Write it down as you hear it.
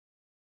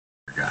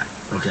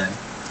Okay.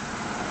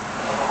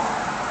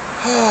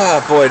 Ah,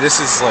 boy, this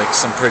is like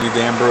some pretty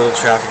damn brutal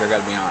traffic, I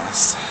gotta be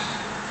honest.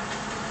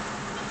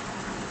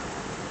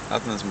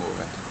 Nothing's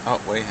moving.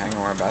 Oh, wait, hang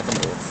on, we're about to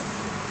move.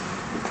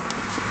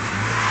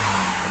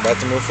 We're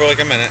about to move for like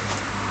a minute.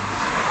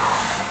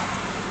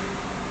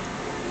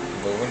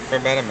 Moving for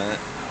about a minute.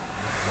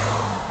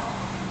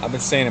 I've been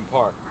staying in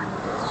park.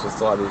 It's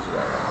just a lot easier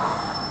that way.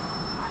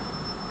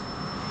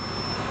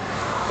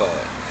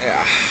 But,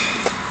 yeah.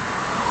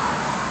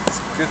 It's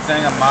a good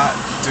thing I'm not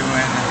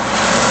doing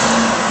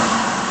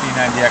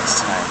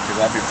P90X tonight, because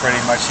I'd be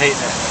pretty much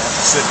hating it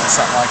sitting in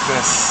something like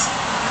this.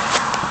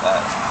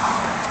 But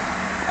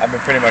I've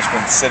pretty much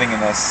been sitting in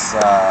this,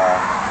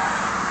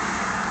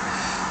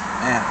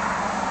 man,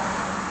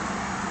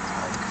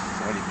 like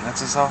 40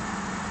 minutes or so.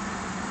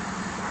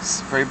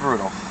 It's pretty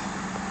brutal.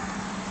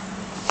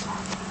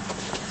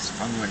 It's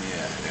fun when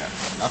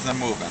nothing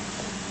moving.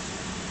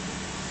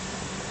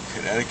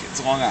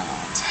 Connecticut's Long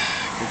Island.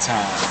 Good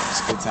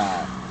times, good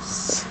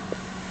times.